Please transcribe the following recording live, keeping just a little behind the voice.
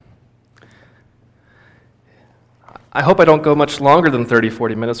I hope I don't go much longer than 30,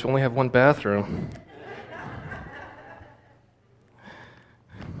 40 minutes. We only have one bathroom.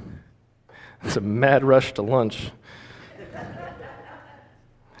 It's a mad rush to lunch.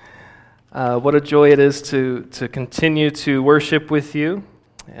 What a joy it is to continue to worship with you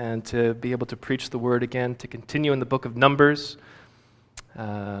and to be able to preach the word again, to continue in the book of Numbers.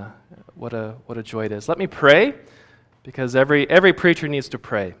 What a joy it is. Let me pray, because every preacher needs to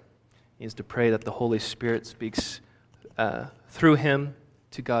pray. He needs to pray that the Holy Spirit speaks through him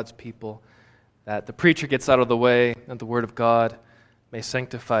to God's people, that the preacher gets out of the way and the word of God may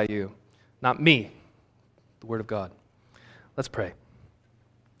sanctify you. Not me, the word of God. Let's pray.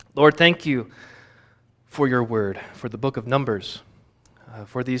 Lord, thank you for your word, for the book of Numbers,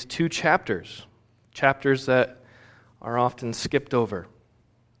 for these two chapters that are often skipped over,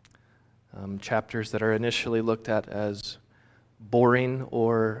 chapters that are initially looked at as boring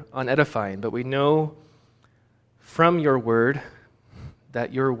or unedifying, but we know from your word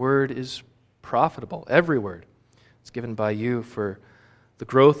that your word is profitable. Every word is given by you for the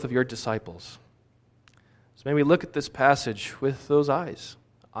growth of your disciples. So may we look at this passage with those eyes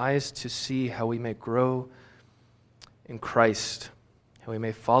to see how we may grow in Christ, how we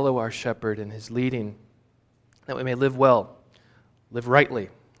may follow our shepherd in his leading, that we may live well, live rightly,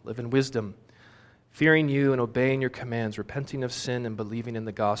 live in wisdom, fearing you and obeying your commands, repenting of sin and believing in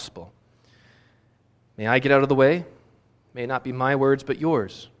the gospel. May I get out of the way. May it not be my words, but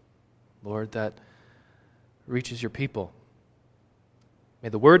yours, Lord, that reaches your people. May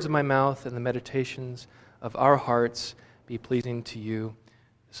the words of my mouth and the meditations of our hearts be pleasing to you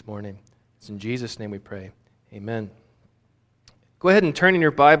this morning. It's in Jesus' name we pray. Amen. Go ahead and turn in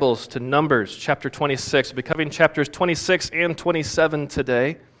your Bibles to Numbers chapter 26. We'll be covering chapters 26 and 27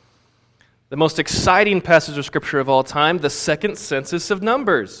 today. The most exciting passage of Scripture of all time, the second census of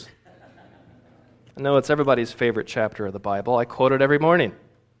Numbers. I know it's everybody's favorite chapter of the Bible. I quote it every morning.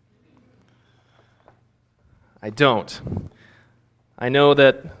 I don't. I know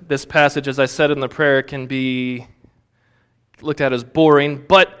that this passage, as I said in the prayer, can be looked at as boring,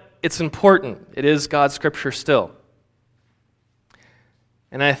 but it's important. It is God's Scripture still.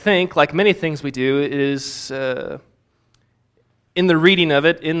 And I think, like many things we do, it is in the reading of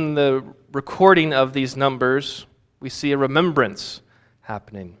it, in the recording of these numbers, we see a remembrance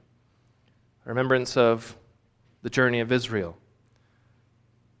happening. A remembrance of the journey of Israel.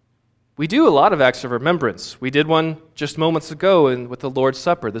 We do a lot of acts of remembrance. We did one just moments ago with the Lord's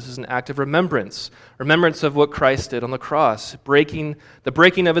Supper. This is an act of remembrance. Remembrance of what Christ did on the cross, the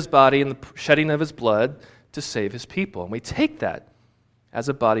breaking of his body and the shedding of his blood to save his people. And we take that as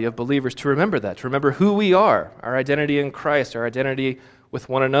a body of believers to remember that, to remember who we are, our identity in Christ, our identity with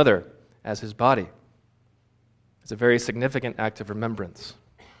one another as his body. It's a very significant act of remembrance.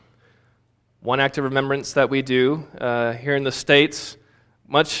 One act of remembrance that we do here in the States,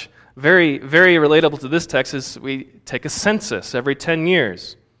 very, very relatable to this text, is we take a census every 10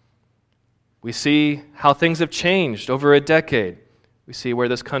 years. We see how things have changed over a decade. We see where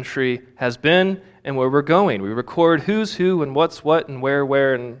this country has been and where we're going. We record who's who and what's what and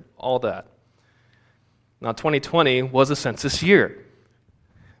where and all that. Now, 2020 was a census year.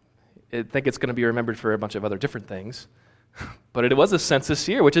 I think it's going to be remembered for a bunch of other different things. But it was a census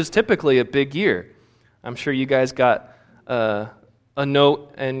year, which is typically a big year. I'm sure you guys got a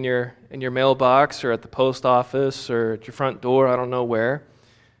note in your mailbox or at the post office or at your front door, I don't know where,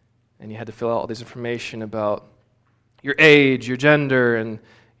 and you had to fill out all this information about your age, your gender, and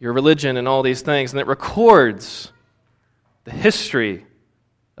your religion, and all these things, and it records the history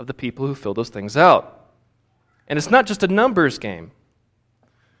of the people who filled those things out. And it's not just a numbers game.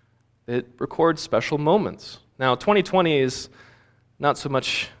 It records special moments. Now, 2020 is not so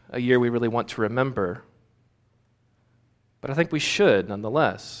much a year we really want to remember, but I think we should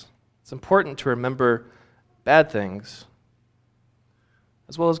nonetheless. It's important to remember bad things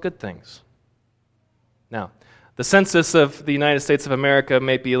as well as good things. Now, the census of the United States of America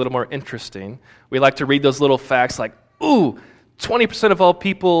may be a little more interesting. We like to read those little facts like, 20% of all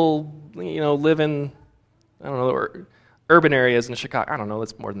people, live in, urban areas in Chicago. I don't know,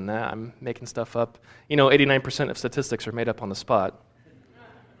 it's more than that. I'm making stuff up. 89% of statistics are made up on the spot.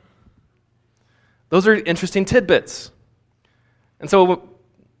 Those are interesting tidbits. And so,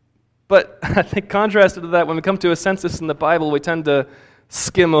 but I think contrasted to that, when we come to a census in the Bible, we tend to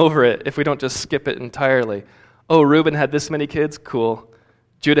skim over it if we don't just skip it entirely. Oh, Reuben had this many kids? Cool.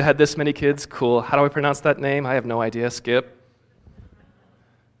 Judah had this many kids? Cool. How do I pronounce that name? I have no idea. Skip.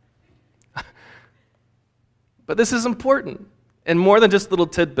 But this is important, and more than just little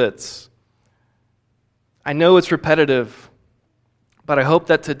tidbits. I know it's repetitive, but I hope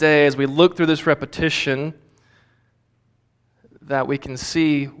that today, as we look through this repetition, that we can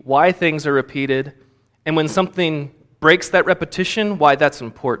see why things are repeated, and when something breaks that repetition, why that's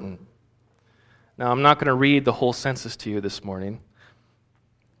important. Now, I'm not going to read the whole census to you this morning.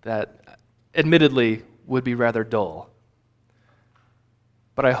 That admittedly would be rather dull.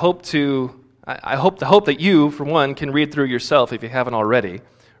 But I hope that you, for one, can read through yourself if you haven't already.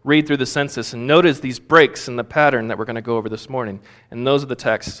 Read through the census and notice these breaks in the pattern that we're going to go over this morning. And those are the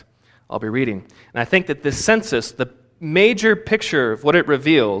texts I'll be reading. And I think that this census, the major picture of what it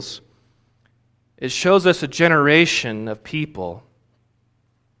reveals, it shows us a generation of people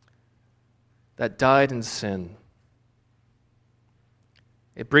that died in sin.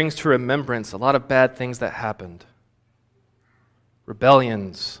 It brings to remembrance a lot of bad things that happened.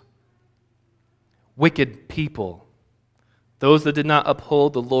 Rebellions, wicked people, those that did not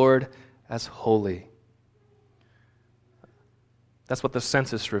uphold the Lord as holy. That's what the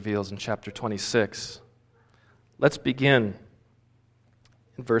census reveals in chapter 26. Let's begin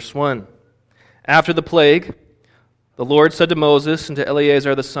in verse 1. After the plague, the Lord said to Moses and to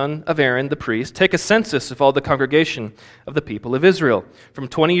Eleazar the son of Aaron the priest, "Take a census of all the congregation of the people of Israel, from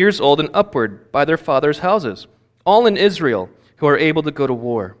 20 years old and upward, by their fathers' houses, all in Israel who are able to go to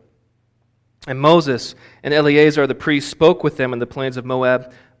war." And Moses and Eleazar the priest spoke with them in the plains of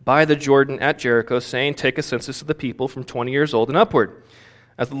Moab by the Jordan at Jericho, saying, "Take a census of the people from 20 years old and upward."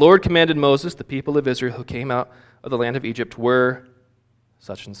 As the Lord commanded Moses, the people of Israel who came out of the land of Egypt were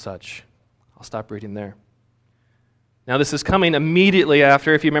such and such. I'll stop reading there. Now this is coming immediately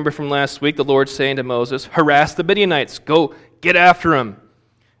after, if you remember from last week, the Lord saying to Moses, "Harass the Midianites, go get after them."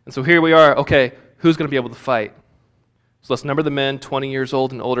 And so here we are, okay, who's going to be able to fight? So let's number the men 20 years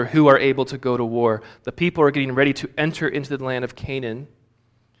old and older who are able to go to war. The people are getting ready to enter into the land of Canaan,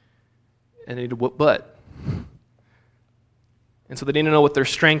 and they need to whoop butt. And so they need to know what their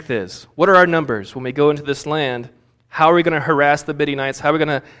strength is. What are our numbers when we go into this land? How are we going to harass the Midianites? How are we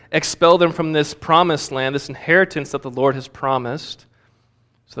going to expel them from this promised land, this inheritance that the Lord has promised,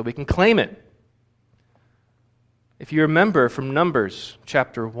 so that we can claim it? If you remember from Numbers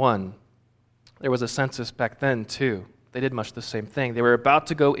chapter 1, there was a census back then too. They did much the same thing. They were about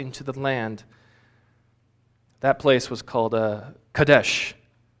to go into the land. That place was called Kadesh.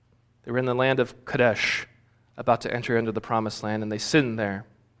 They were in the land of Kadesh, about to enter into the promised land, and they sinned there.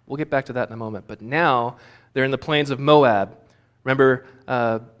 We'll get back to that in a moment. But now they're in the plains of Moab. Remember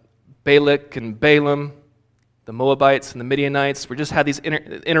Balak and Balaam, the Moabites and the Midianites? We just had these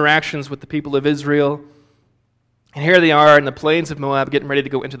interactions with the people of Israel. And here they are in the plains of Moab, getting ready to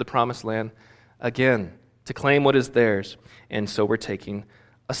go into the promised land again, to claim what is theirs. And so we're taking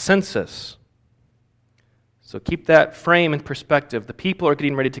a census. So keep that frame in perspective. The people are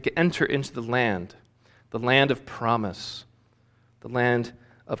getting ready to enter into the land of promise, the land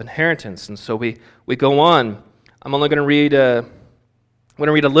of inheritance. And so we go on. I'm only going to read a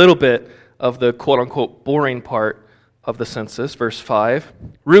little bit of the quote-unquote boring part of the census, verse 5.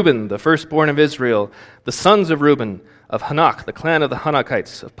 Reuben, the firstborn of Israel, the sons of Reuben, of Hanok, the clan of the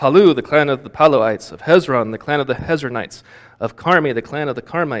Hanokites, of Palu, the clan of the Paluites, of Hezron, the clan of the Hezronites, of Carmi, the clan of the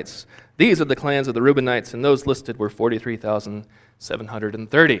Carmites. These are the clans of the Reubenites, and those listed were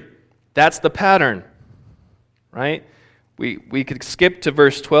 43,730. That's the pattern, right? We could skip to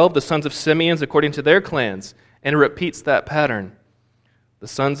verse 12, the sons of Simeon according to their clans, and it repeats that pattern. The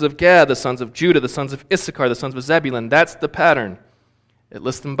sons of Gad, the sons of Judah, the sons of Issachar, the sons of Zebulun, that's the pattern. It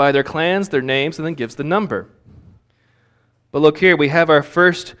lists them by their clans, their names, and then gives the number. But look here, we have our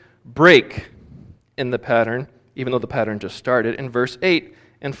first break in the pattern, even though the pattern just started, in verse 8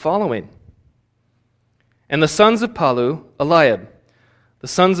 and following. And the sons of Palu, Eliab. The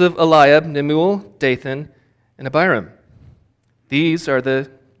sons of Eliab, Nemuel, Dathan, and Abiram. These are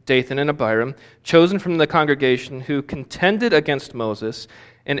the Dathan and Abiram, chosen from the congregation who contended against Moses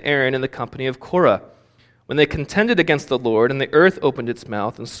and Aaron in the company of Korah, when they contended against the Lord, and the earth opened its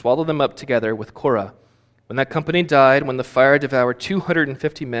mouth and swallowed them up together with Korah. When that company died, when the fire devoured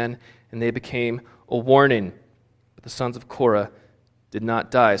 250 men, and they became a warning. But the sons of Korah did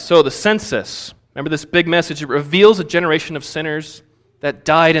not die. So the census, remember this big message, it reveals a generation of sinners that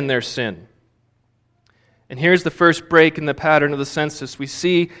died in their sin. And here's the first break in the pattern of the census. We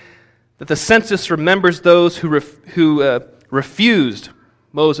see that the census remembers those who refused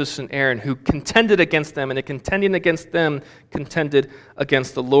Moses and Aaron, who contended against them, and in contending against them, contended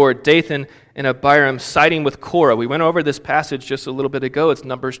against the Lord. Dathan and Abiram siding with Korah. We went over this passage just a little bit ago. It's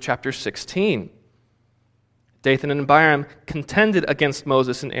Numbers chapter 16. Dathan and Abiram contended against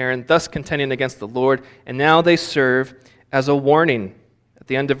Moses and Aaron, thus contending against the Lord, and now they serve as a warning. At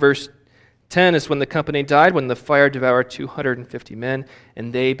the end of verse 10 is when the company died, when the fire devoured 250 men,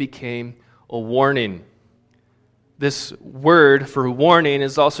 and they became a warning. this word for warning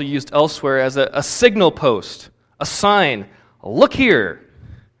is also used elsewhere as a signal post, a sign. Look here.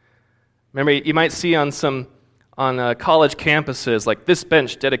 Remember, you might see on college campuses, like this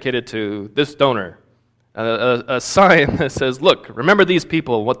bench dedicated to this donor, a sign that says, look, remember these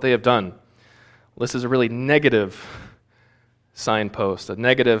people, what they have done. Well, this is a really negative signpost, a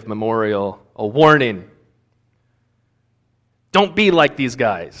negative memorial, a warning. Don't be like these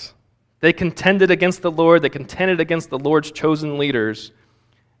guys. They contended against the Lord. They contended against the Lord's chosen leaders.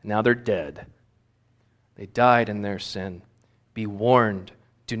 And now they're dead. They died in their sin. Be warned.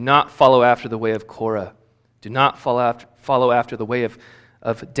 Do not follow after the way of Korah. Do not follow after the way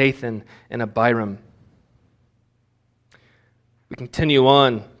of Dathan and Abiram. We continue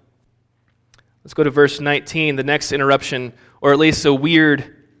on. Let's go to verse 19, the next interruption, or at least a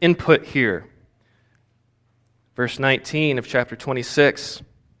weird input here. Verse 19 of chapter 26.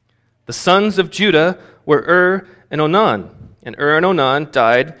 The sons of Judah were and Onan, and and Onan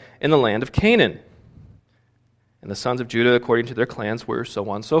died in the land of Canaan. And the sons of Judah, according to their clans, were so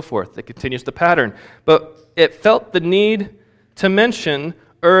on and so forth. It continues the pattern. But it felt the need to mention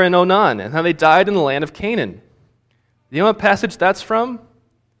and Onan, and how they died in the land of Canaan. You know what passage that's from?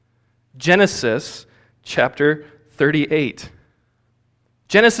 Genesis chapter 38.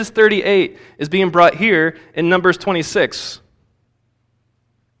 Genesis 38 is being brought here in Numbers 26.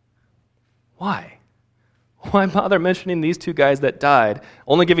 Why? Why bother mentioning these two guys that died,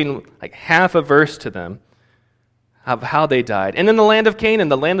 only giving like half a verse to them of how they died? And in the land of Canaan,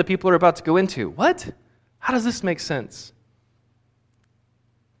 the land the people are about to go into. What? How does this make sense?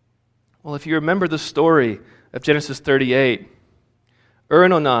 Well, if you remember the story of Genesis 38,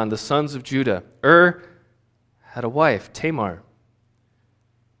 and Onan, the sons of Judah, had a wife, Tamar,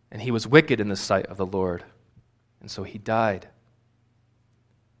 and he was wicked in the sight of the Lord, and so he died.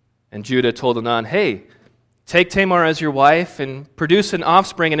 And Judah told Onan, hey, take Tamar as your wife and produce an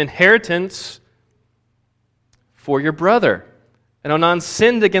offspring, an inheritance for your brother. And Onan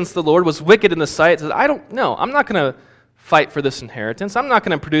sinned against the Lord, was wicked in the sight, said, I'm not going to fight for this inheritance. I'm not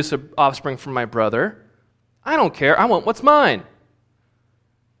going to produce an offspring for my brother. I don't care. I want what's mine.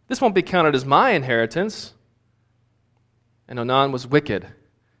 This won't be counted as my inheritance. And Onan was wicked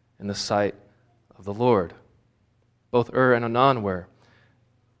in the sight of the Lord. Both and Onan were.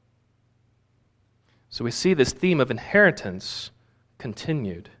 So we see this theme of inheritance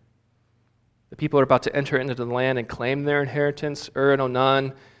continued. The people are about to enter into the land and claim their inheritance. And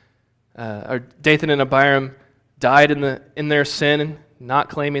Onan, or Dathan and Abiram, died in their sin, not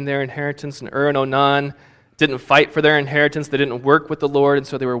claiming their inheritance. And and Onan didn't fight for their inheritance. They didn't work with the Lord, and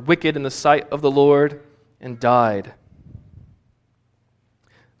so they were wicked in the sight of the Lord and died.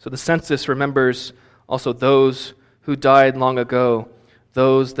 So the census remembers also those who died long ago,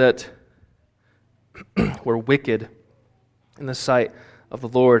 those that were wicked in the sight of the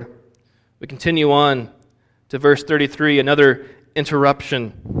Lord. We continue on to verse 33, another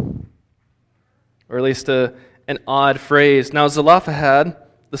interruption, or at least an odd phrase. Now Zelophehad,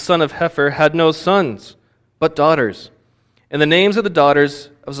 the son of Hepher, had no sons, but daughters. And the names of the daughters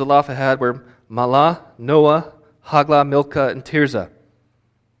of Zelophehad were Mahlah, Noah, Haglah, Milcah, and Tirzah.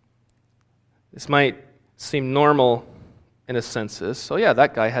 This might seem normal in a census. So yeah,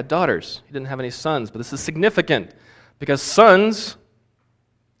 that guy had daughters. He didn't have any sons. But this is significant because sons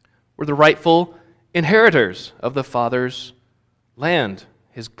were the rightful inheritors of the father's land,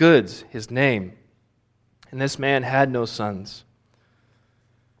 his goods, his name. And this man had no sons.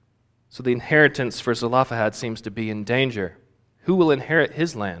 So the inheritance for Zelophehad seems to be in danger. Who will inherit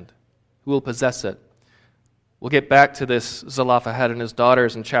his land? Who will possess it? We'll get back to this Zelophehad and his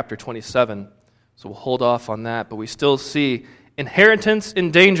daughters in chapter 27, so we'll hold off on that. But we still see inheritance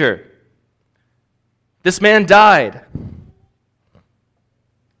in danger. This man died.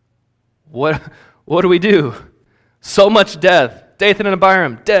 What do we do? So much death. Dathan and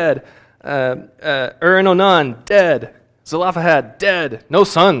Abiram, dead. And Onan, dead. Zelophehad, dead. No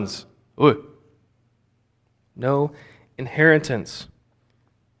sons. Ooh. No inheritance.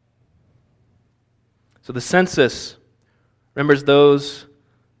 So the census remembers those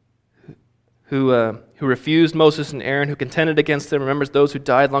who refused Moses and Aaron, who contended against them. Remembers those who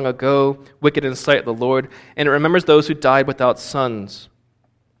died long ago, wicked in the sight of the Lord. And it remembers those who died without sons.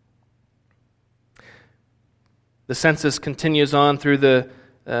 The census continues on through the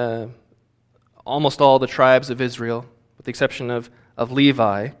almost all the tribes of Israel, with the exception of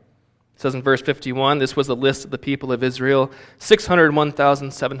Levi. It says in verse 51, this was the list of the people of Israel,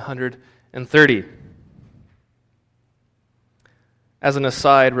 601,730. As an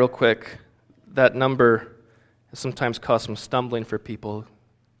aside, real quick, that number has sometimes caused some stumbling for people,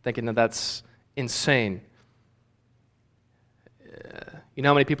 thinking that that's insane. You know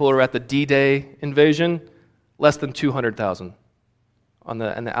how many people were at the D-Day invasion? Less than 200,000 in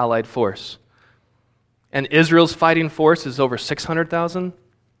the Allied force. And Israel's fighting force is over 600,000?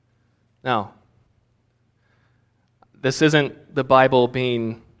 Now, this isn't the Bible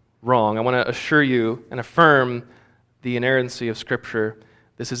being wrong. I want to assure you and affirm the inerrancy of Scripture.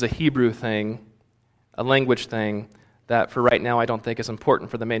 This is a Hebrew thing, a language thing, that for right now I don't think is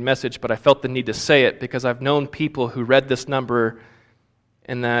important for the main message, but I felt the need to say it because I've known people who read this number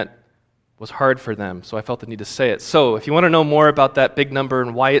and that was hard for them, so I felt the need to say it. So if you want to know more about that big number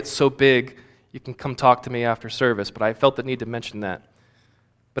and why it's so big, you can come talk to me after service, but I felt the need to mention that.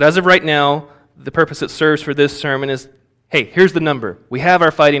 But as of right now, the purpose it serves for this sermon is, hey, here's the number. We have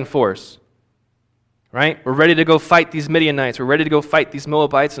our fighting force, right? We're ready to go fight these Midianites. We're ready to go fight these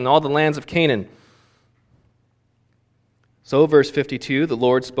Moabites and all the lands of Canaan. So, verse 52, the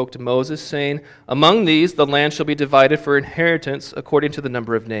Lord spoke to Moses, saying, "Among these the land shall be divided for inheritance according to the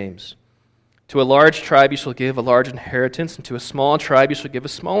number of names. To a large tribe you shall give a large inheritance, and to a small tribe you shall give a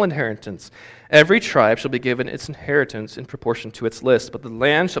small inheritance. Every tribe shall be given its inheritance in proportion to its list, but the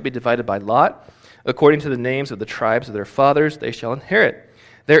land shall be divided by lot. According to the names of the tribes of their fathers they shall inherit.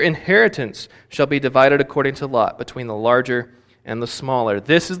 Their inheritance shall be divided according to lot between the larger and the smaller."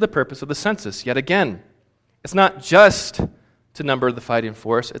 This is the purpose of the census. Yet again, it's not just to number the fighting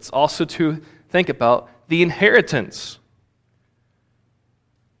force, it's also to think about the inheritance.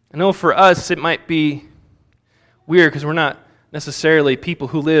 I know for us it might be weird because we're not necessarily people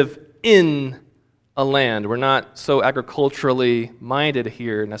who live in a land. We're not so agriculturally minded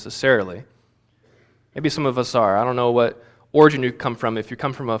here necessarily. Maybe some of us are. I don't know what origin you come from. If you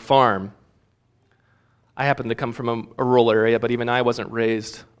come from a farm, I happen to come from a rural area, but even I wasn't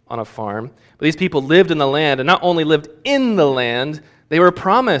raised on a farm. But these people lived in the land, and not only lived in the land, they were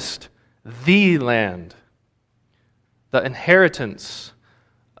promised the land, the inheritance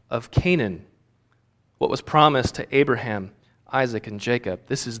of Canaan, what was promised to Abraham, Isaac, and Jacob.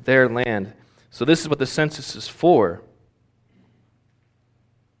 This is their land. So this is what the census is for.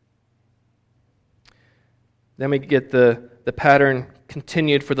 Then we get the pattern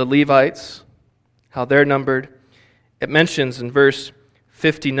continued for the Levites, how they're numbered. It mentions in verse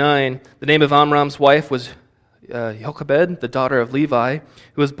 59, the name of Amram's wife was Jochebed, the daughter of Levi,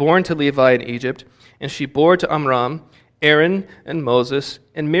 who was born to Levi in Egypt, and she bore to Amram Aaron and Moses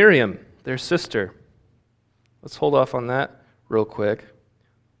and Miriam, their sister. Let's hold off on that real quick.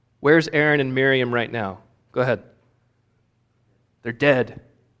 Where's Aaron and Miriam right now? Go ahead. They're dead.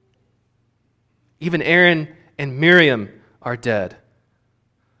 Even Aaron and Miriam are dead.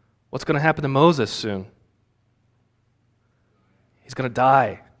 What's going to happen to Moses soon? He's going to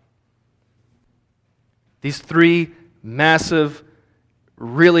die. These three massive,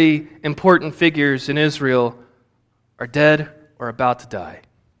 really important figures in Israel are dead or about to die.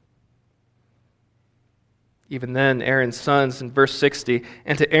 Even then, Aaron's sons, in verse 60,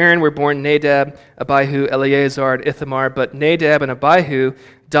 and to Aaron were born Nadab, Abihu, Eleazar, and Ithamar, but Nadab and Abihu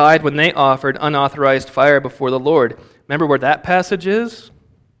died when they offered unauthorized fire before the Lord. Remember where that passage is?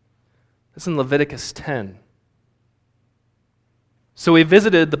 It's in Leviticus 10. So we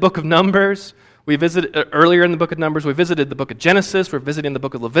visited the book of Numbers. We visited earlier in the book of Numbers. We visited the book of Genesis. We're visiting the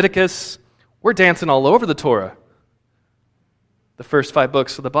book of Leviticus. We're dancing all over the Torah, the first 5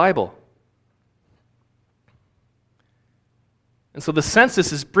 books of the Bible. And so the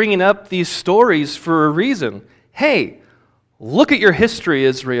census is bringing up these stories for a reason. Hey, look at your history,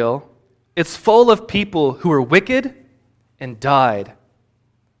 Israel. It's full of people who are wicked and died,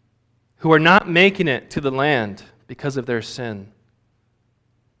 who are not making it to the land because of their sin.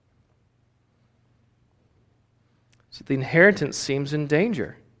 So the inheritance seems in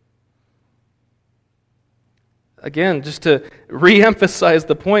danger. Again, just to re-emphasize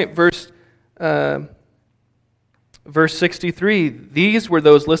the point, verse 63, these were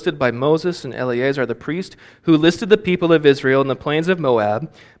those listed by Moses and Eleazar the priest, who listed the people of Israel in the plains of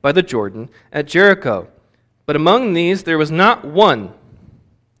Moab by the Jordan at Jericho. But among these there was not one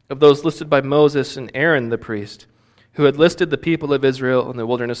of those listed by Moses and Aaron the priest, who had listed the people of Israel in the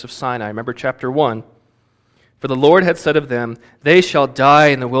wilderness of Sinai. Remember chapter 1. For the Lord had said of them, they shall die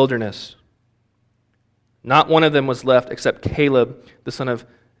in the wilderness. Not one of them was left except Caleb, the son of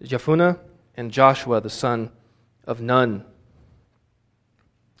Jephunneh, and Joshua, the son of Nun.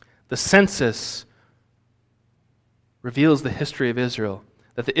 The census reveals the history of Israel,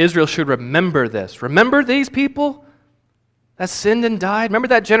 that the Israel should remember this. Remember these people that sinned and died? Remember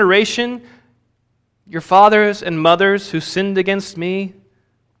that generation, your fathers and mothers who sinned against me?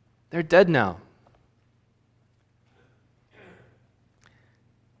 They're dead now.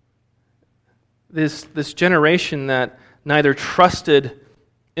 This generation that neither trusted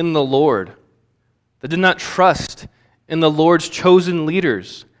in the Lord. They did not trust in the Lord's chosen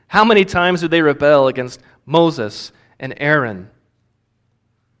leaders. How many times did they rebel against Moses and Aaron?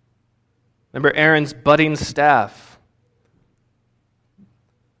 Remember Aaron's budding staff?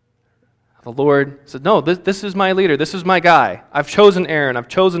 The Lord said, no, this is my leader. This is my guy. I've chosen Aaron. I've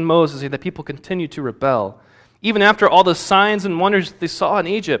chosen Moses. And the people continue to rebel. Even after all the signs and wonders that they saw in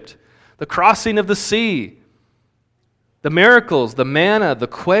Egypt, the crossing of the sea, the miracles, the manna, the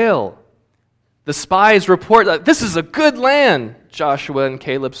quail, the spies report that this is a good land, Joshua and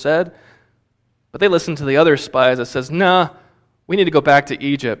Caleb said. But they listened to the other spies that says, nah, we need to go back to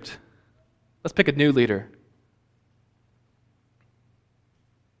Egypt. Let's pick a new leader.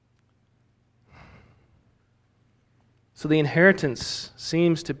 So the inheritance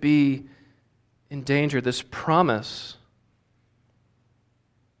seems to be in danger, this promise.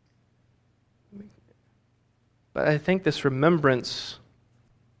 But I think this remembrance,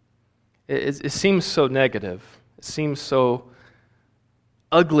 it seems so negative. It seems so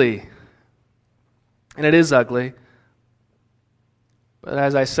ugly. And it is ugly. But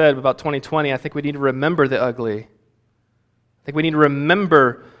as I said about 2020, I think we need to remember the ugly. I think we need to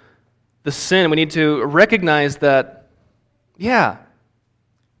remember the sin. We need to recognize that, yeah,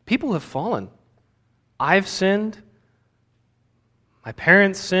 people have fallen. I've sinned. My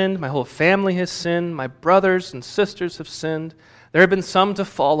parents sinned. My whole family has sinned. My brothers and sisters have sinned. There have been some to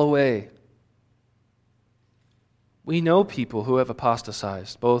fall away. We know people who have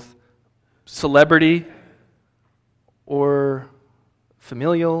apostatized, both celebrity or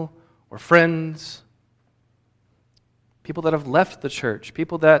familial or friends. People that have left the church.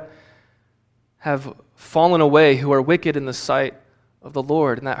 People that have fallen away, who are wicked in the sight of the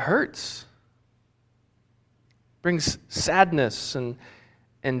Lord, and that hurts. Brings sadness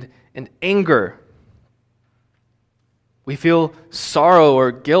and anger. We feel sorrow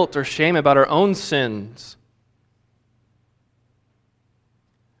or guilt or shame about our own sins.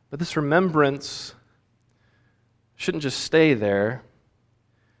 But this remembrance shouldn't just stay there.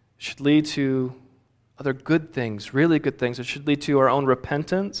 It should lead to other good things, really good things. It should lead to our own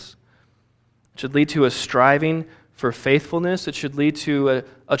repentance. It should lead to a striving for faithfulness. It should lead to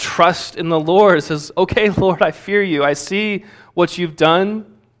a trust in the Lord. It says, okay, Lord, I fear you. I see what you've done,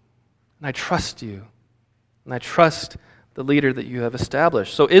 and I trust you. And I trust the leader that you have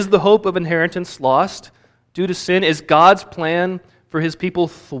established. So is the hope of inheritance lost due to sin? Is God's plan for his people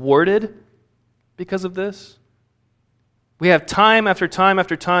thwarted because of this? We have time after time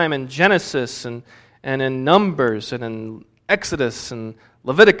after time in Genesis and in Numbers and in Exodus and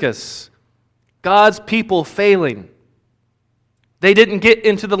Leviticus, God's people failing. They didn't get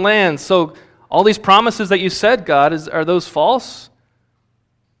into the land. So all these promises that you said, God, are those false?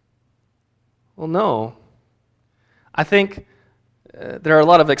 Well, no. I think there are a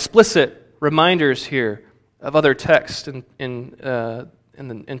lot of explicit reminders here of other texts in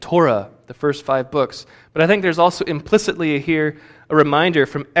Torah, the first 5 books. But I think there's also implicitly here a reminder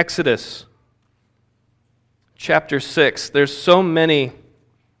from Exodus chapter 6. There's so many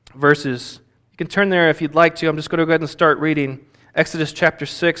verses. You can turn there if you'd like to. I'm just going to go ahead and start reading. Exodus chapter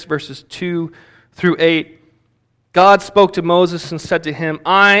 6, verses 2 through 8. God spoke to Moses and said to him,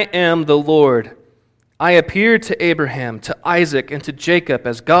 I am the Lord. I appeared to Abraham, to Isaac, and to Jacob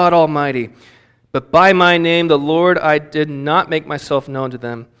as God Almighty. But by my name, the Lord, I did not make myself known to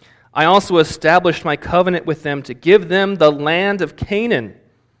them. I also established my covenant with them to give them the land of Canaan,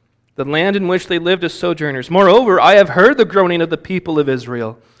 the land in which they lived as sojourners. Moreover, I have heard the groaning of the people of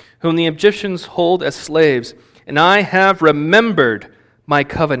Israel, whom the Egyptians hold as slaves, and I have remembered my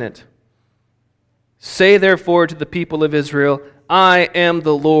covenant. Say therefore to the people of Israel, I am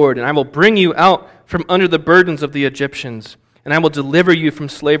the Lord, and I will bring you out from under the burdens of the Egyptians, and I will deliver you from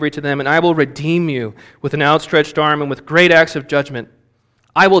slavery to them, and I will redeem you with an outstretched arm and with great acts of judgment.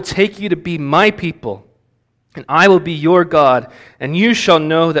 I will take you to be my people, and I will be your God, and you shall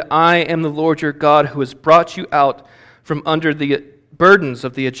know that I am the Lord your God who has brought you out from under the burdens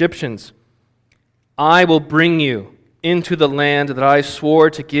of the Egyptians. I will bring you into the land that I swore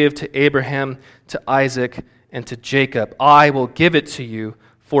to give to Abraham, to Isaac, and to Jacob. I will give it to you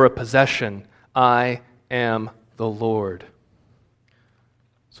for a possession. I am the Lord.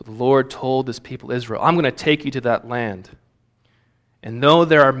 So the Lord told his people Israel, I'm going to take you to that land. And though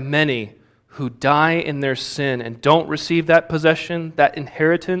there are many who die in their sin and don't receive that possession, that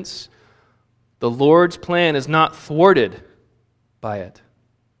inheritance, the Lord's plan is not thwarted by it.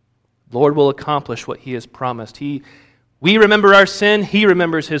 The Lord will accomplish what he has promised. We remember our sin, he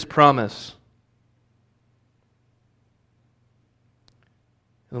remembers his promise.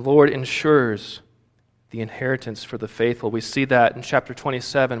 And the Lord ensures the inheritance for the faithful. We see that in chapter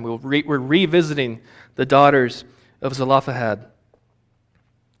 27. We're revisiting the daughters of Zelophehad.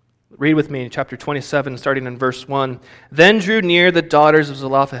 Read with me in chapter 27, starting in verse 1. Then drew near the daughters of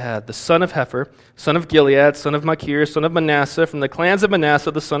Zelophehad, the son of Hepher, son of Gilead, son of Machir, son of Manasseh, from the clans of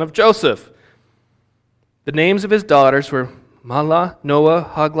Manasseh, the son of Joseph. The names of his daughters were Mahlah,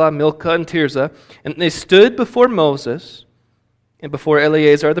 Noah, Haglah, Milcah, and Tirzah. And they stood before Moses, and before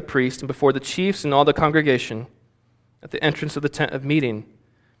Eleazar the priest, and before the chiefs and all the congregation, at the entrance of the tent of meeting,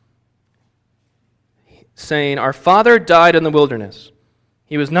 saying, Our father died in the wilderness.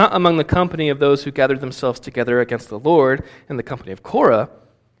 He was not among the company of those who gathered themselves together against the Lord in the company of Korah,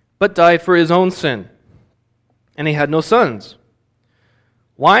 but died for his own sin. And he had no sons.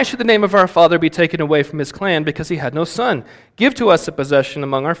 Why should the name of our father be taken away from his clan because he had no son? Give to us a possession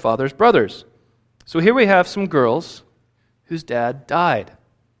among our father's brothers. So here we have some girls whose dad died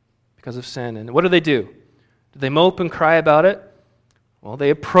because of sin. And what do? Do they mope and cry about it? Well, they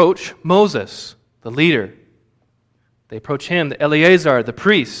approach Moses, the leader. They approach him, the Eleazar, the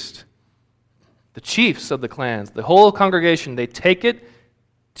priest, the chiefs of the clans, the whole congregation. They take it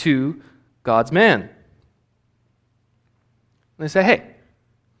to God's man. And they say, hey,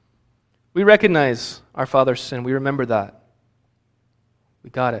 we recognize our father's sin. We remember that. We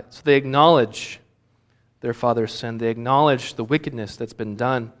got it. So they acknowledge their father's sin. They acknowledge the wickedness that's been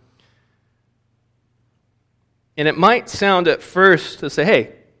done. And it might sound at first to say,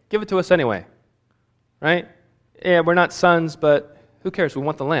 hey, give it to us anyway. Right? Yeah, we're not sons, but who cares? We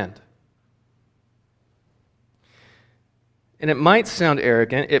want the land. And it might sound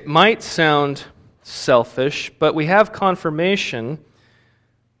arrogant. It might sound selfish, but we have confirmation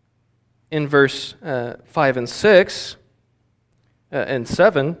in verse 5 and 6 and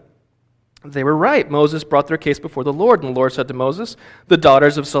 7. They were right. Moses brought their case before the Lord, and the Lord said to Moses, The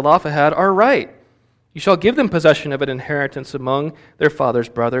daughters of Zelophehad are right. You shall give them possession of an inheritance among their father's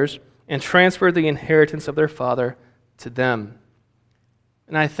brothers, and transfer the inheritance of their father to them.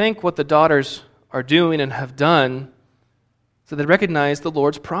 And I think what the daughters are doing and have done, so they recognize the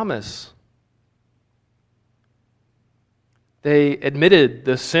Lord's promise. They admitted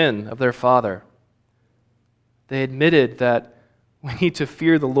the sin of their father. They admitted that we need to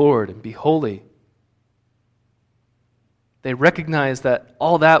fear the Lord and be holy. They recognized that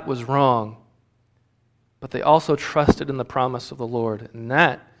all that was wrong, but they also trusted in the promise of the Lord. And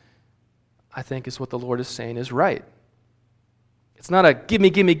that, I think, is what the Lord is saying is right. It's not a give me,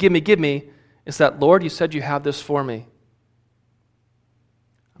 give me, give me, give me. It's that, Lord, you said you have this for me.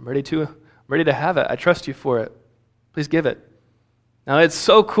 I'm ready to have it. I trust you for it. Please give it. Now, it's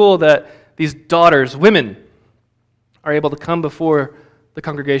so cool that these daughters, women, are able to come before the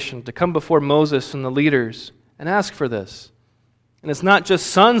congregation, to come before Moses and the leaders and ask for this. And it's not just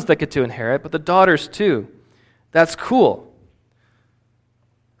sons that get to inherit, but the daughters too. That's cool.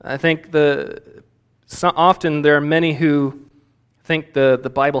 I think often there are many who think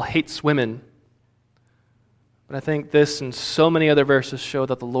the Bible hates women. But I think this and so many other verses show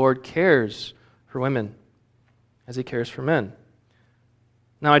that the Lord cares for women as he cares for men.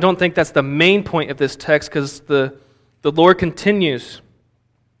 Now, I don't think that's the main point of this text, because the Lord continues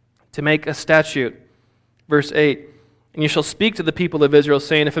to make a statute. Verse 8, And you shall speak to the people of Israel,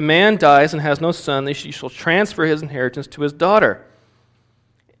 saying, If a man dies and has no son, you shall transfer his inheritance to his daughter.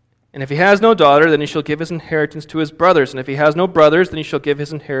 And if he has no daughter, then he shall give his inheritance to his brothers. And if he has no brothers, then he shall give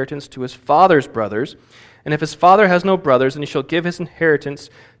his inheritance to his father's brothers. And if his father has no brothers, then he shall give his inheritance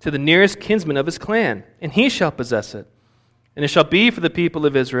to the nearest kinsman of his clan, and he shall possess it. And it shall be for the people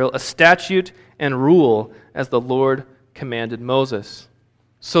of Israel a statute and rule, as the Lord commanded Moses.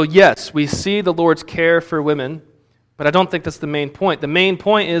 So yes, we see the Lord's care for women, but I don't think that's the main point. The main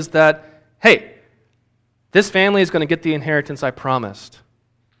point is that, hey, this family is going to get the inheritance I promised.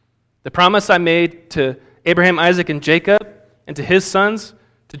 The promise I made to Abraham, Isaac, and Jacob, and to his sons,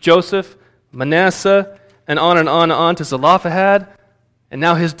 to Joseph, Manasseh, and on to Zelophehad, and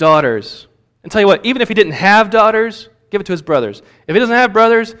now his daughters. And tell you what, even if he didn't have daughters, give it to his brothers. If he doesn't have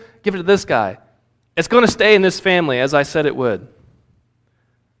brothers, give it to this guy. It's going to stay in this family, as I said it would.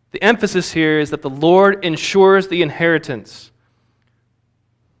 The emphasis here is that the Lord ensures the inheritance.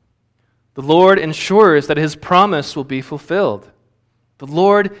 The Lord ensures that his promise will be fulfilled. The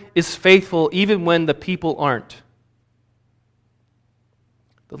Lord is faithful even when the people aren't.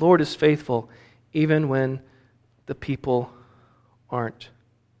 The Lord is faithful even when the people aren't.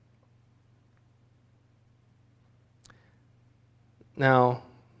 Now,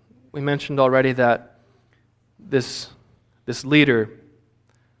 we mentioned already that this leader,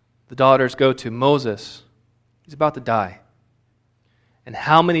 the daughters go to Moses. He's about to die. And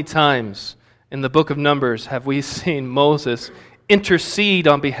how many times in the book of Numbers have we seen Moses intercede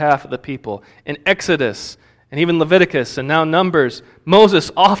on behalf of the people. In Exodus, and even Leviticus, and now Numbers,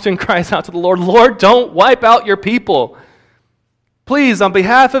 Moses often cries out to the Lord, Lord, don't wipe out your people. Please, on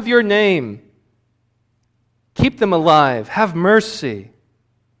behalf of your name, keep them alive. Have mercy.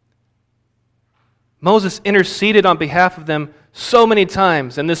 Moses interceded on behalf of them so many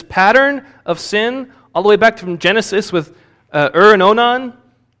times. And this pattern of sin, all the way back from Genesis with Ur and Onan,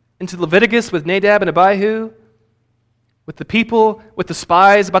 into Leviticus with Nadab and Abihu, with the people, with the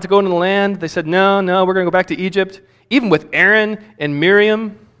spies about to go into the land, they said, no, we're going to go back to Egypt. Even with Aaron and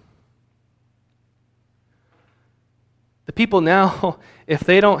Miriam. The people now, if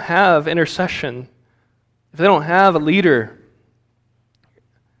they don't have intercession, if they don't have a leader,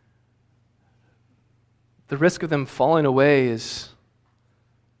 the risk of them falling away is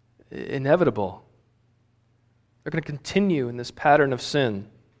inevitable. They're going to continue in this pattern of sin.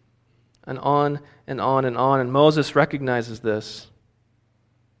 And on and on and on. And Moses recognizes this.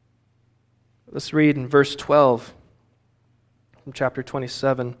 Let's read in verse 12 from chapter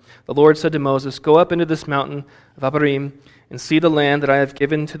 27. The Lord said to Moses, go up into this mountain of Abarim and see the land that I have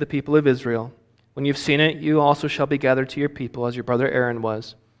given to the people of Israel. When you've seen it, you also shall be gathered to your people as your brother Aaron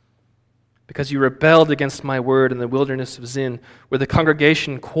was. Because you rebelled against my word in the wilderness of Zin, where the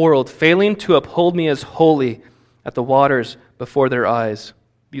congregation quarreled, failing to uphold me as holy at the waters before their eyes.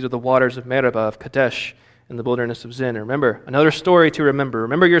 These are the waters of Meribah, of Kadesh, in the wilderness of Zin. Remember, another story to remember.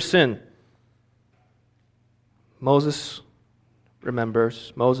 Remember your sin. Moses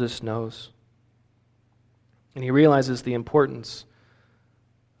remembers. Moses knows. And he realizes the importance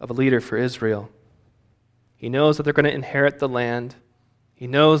of a leader for Israel. He knows that they're going to inherit the land. He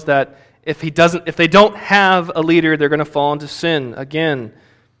knows that if they don't have a leader, they're going to fall into sin again.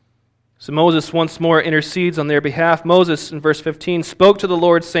 So Moses once more intercedes on their behalf. Moses, in verse 15, spoke to the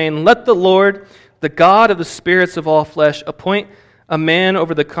Lord, saying, let the Lord, the God of the spirits of all flesh, appoint a man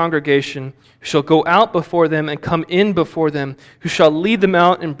over the congregation who shall go out before them and come in before them, who shall lead them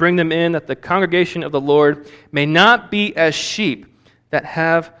out and bring them in, that the congregation of the Lord may not be as sheep that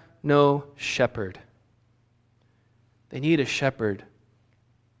have no shepherd. They need a shepherd.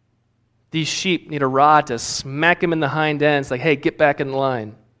 These sheep need a rod to smack him in the hind ends, like, hey, get back in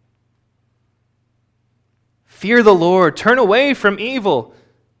line. Fear the Lord. Turn away from evil.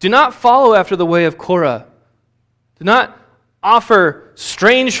 Do not follow after the way of Korah. Do not offer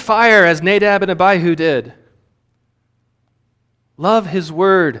strange fire as Nadab and Abihu did. Love his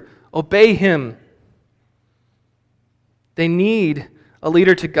word. Obey him. They need a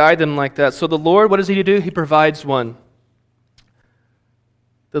leader to guide them like that. So the Lord, what does he do? He provides one.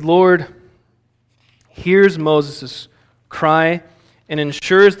 The Lord hears Moses' cry and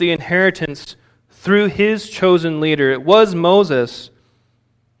ensures the inheritance through his chosen leader. It was Moses,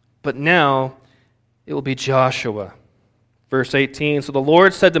 but now it will be Joshua. Verse 18, so the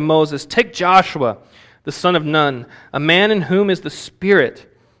Lord said to Moses, take Joshua, the son of Nun, a man in whom is the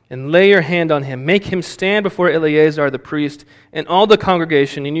Spirit, and lay your hand on him. Make him stand before Eleazar the priest and all the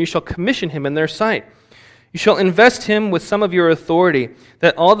congregation, and you shall commission him in their sight. You shall invest him with some of your authority,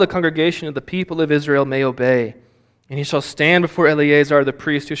 that all the congregation of the people of Israel may obey. And he shall stand before Eleazar the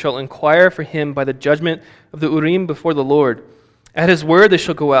priest, who shall inquire for him by the judgment of the Urim before the Lord. At his word they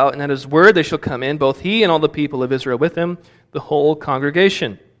shall go out, and at his word they shall come in, both he and all the people of Israel with him, the whole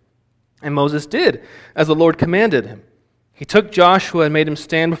congregation. And Moses did as the Lord commanded him. He took Joshua and made him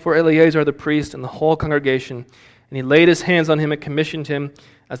stand before Eleazar the priest and the whole congregation, and he laid his hands on him and commissioned him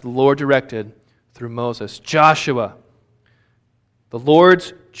as the Lord directed through Moses. Joshua, the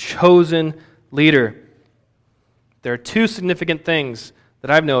Lord's chosen leader. There are two significant things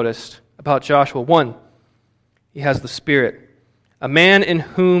that I've noticed about Joshua. One, he has the Spirit. A man in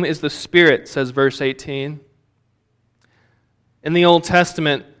whom is the Spirit, says verse 18. In the Old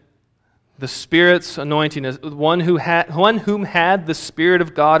Testament, the Spirit's anointing is one whom had the Spirit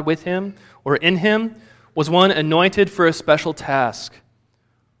of God with him or in him was one anointed for a special task.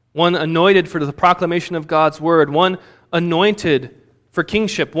 One anointed for the proclamation of God's word. One anointed for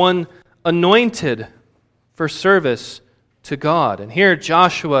kingship. One anointed for service to God. And here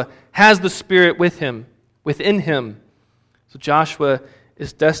Joshua has the Spirit with him, within him. So Joshua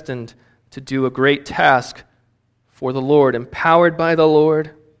is destined to do a great task for the Lord, empowered by the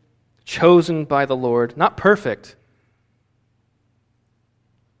Lord, chosen by the Lord, not perfect,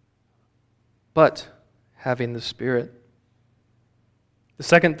 but having the Spirit. The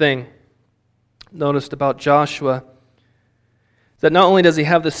second thing noticed about Joshua is that not only does he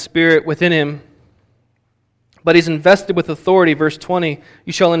have the Spirit within him, but he's invested with authority. Verse 20,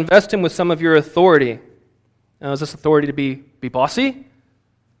 you shall invest him with some of your authority. Now, is this authority to be bossy?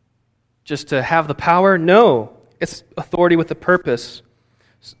 just to have the power. No, it's authority with a purpose,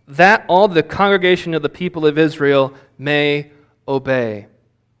 that all the congregation of the people of Israel may obey,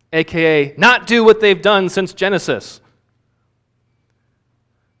 a.k.a. not do what they've done since Genesis.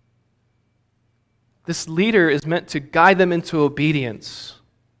 This leader is meant to guide them into obedience.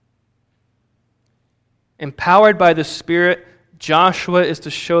 Empowered by the Spirit, Joshua is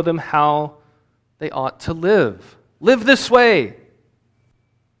to show them how they ought to live. Live this way.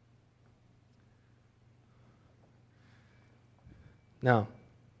 Now,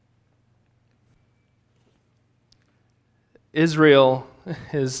 Israel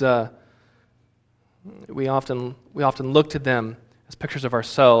is, we often look to them as pictures of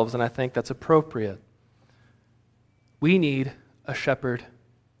ourselves, and I think that's appropriate. We need a shepherd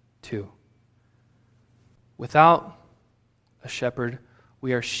too. Without a shepherd,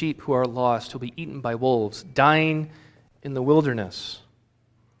 we are sheep who are lost, who will be eaten by wolves, dying in the wilderness,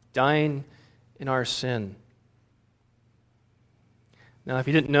 dying in our sin. Now, if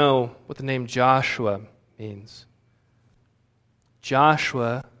you didn't know what the name Joshua means,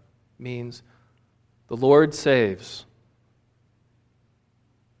 Joshua means the Lord saves.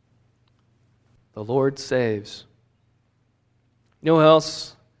 The Lord saves. You know who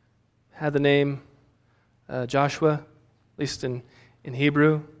else had the name Joshua, at least in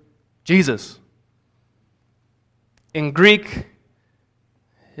Hebrew? Jesus. In Greek,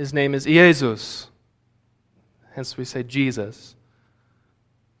 his name is Iesus. Hence we say Jesus.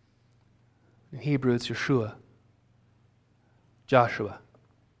 In Hebrew, it's Yeshua. Joshua.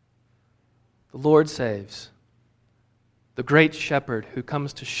 The Lord saves. The great shepherd who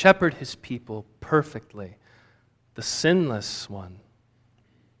comes to shepherd his people perfectly. The sinless one.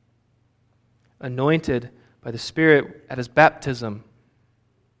 Anointed by the Spirit at his baptism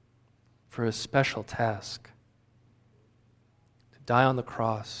for a special task. To die on the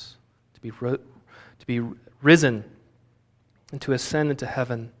cross. To be risen and to ascend into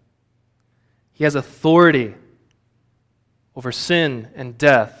heaven. He has authority over sin and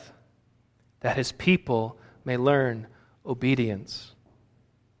death, that his people may learn obedience.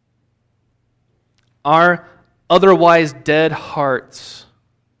 Our otherwise dead hearts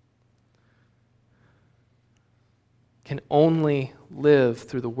can only live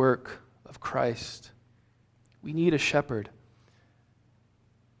through the work of Christ. We need a shepherd.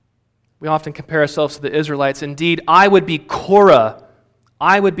 We often compare ourselves to the Israelites. Indeed, I would be Korah.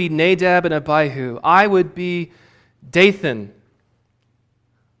 I would be Nadab and Abihu. I would be Dathan.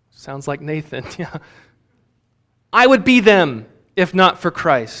 Sounds like Nathan. Yeah. I would be them if not for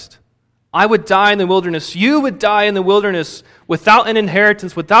Christ. I would die in the wilderness. You would die in the wilderness without an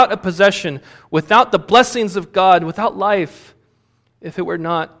inheritance, without a possession, without the blessings of God, without life, if it were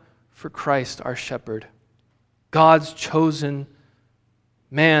not for Christ, our shepherd. God's chosen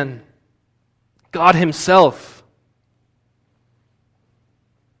man. God himself.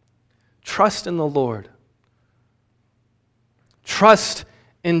 Trust in the Lord. Trust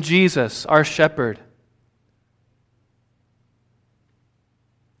in Jesus, our shepherd.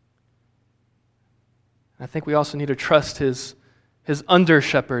 I think we also need to trust his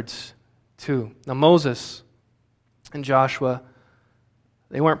under-shepherds too. Now Moses and Joshua,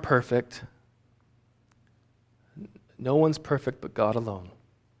 they weren't perfect. No one's perfect but God alone.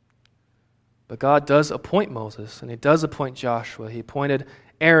 But God does appoint Moses, and he does appoint Joshua. He appointed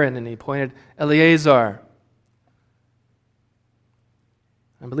Aaron, and he appointed Eleazar.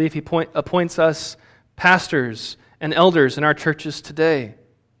 I believe he appoints us pastors and elders in our churches today.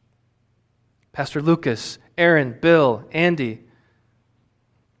 Pastor Lucas, Aaron, Bill, Andy.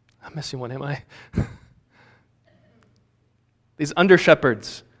 I'm missing one, am I? These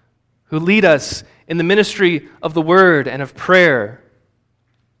under-shepherds who lead us in the ministry of the word and of prayer.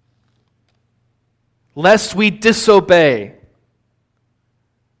 Lest we disobey.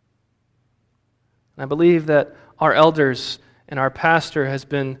 I believe that our elders and our pastor has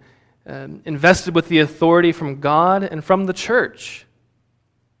been invested with the authority from God and from the church.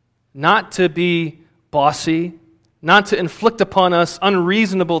 Not to be bossy, not to inflict upon us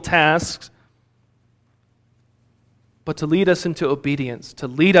unreasonable tasks, but to lead us into obedience, to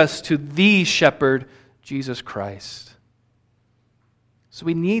lead us to the shepherd, Jesus Christ. So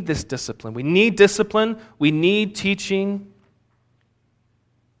we need this discipline. We need discipline. We need teaching.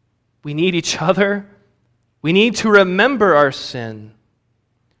 We need each other. We need to remember our sin,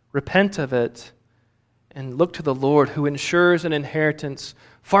 repent of it, and look to the Lord who ensures an inheritance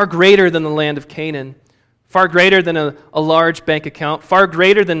far greater than the land of Canaan, far greater than a large bank account, far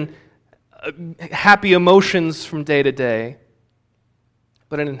greater than happy emotions from day to day,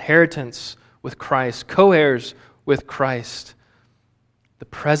 but an inheritance with Christ, co-heirs with Christ, the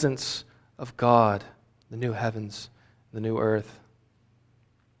presence of God, the new heavens, the new earth.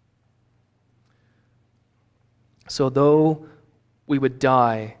 So though we would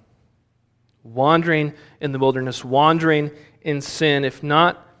die wandering in the wilderness, wandering in sin, if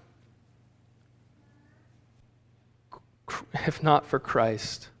not for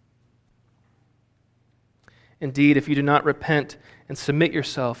Christ. Indeed, if you do not repent and submit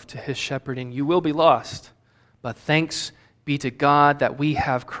yourself to his shepherding, you will be lost. But thanks be to God that we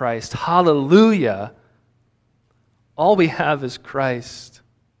have Christ. Hallelujah! All we have is Christ.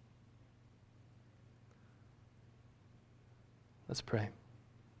 Let's pray.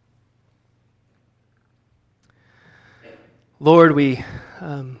 Lord, we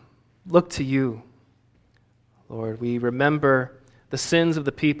look to you. Lord, we remember the sins of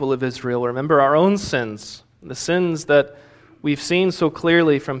the people of Israel. Remember our own sins, the sins that we've seen so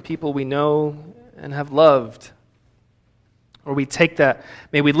clearly from people we know and have loved. Or we take that,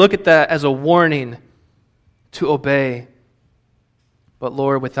 may we look at that as a warning to obey. But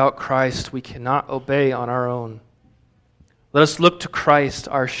Lord, without Christ, we cannot obey on our own. Let us look to Christ,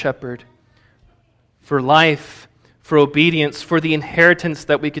 our shepherd, for life, for obedience, for the inheritance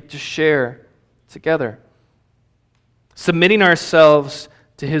that we get to share together. Submitting ourselves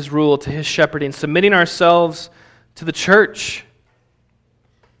to his rule, to his shepherding, submitting ourselves to the church,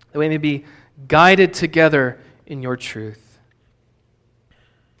 that we may be guided together in your truth.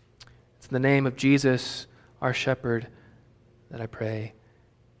 It's in the name of Jesus, our shepherd, that I pray.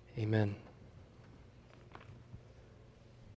 Amen.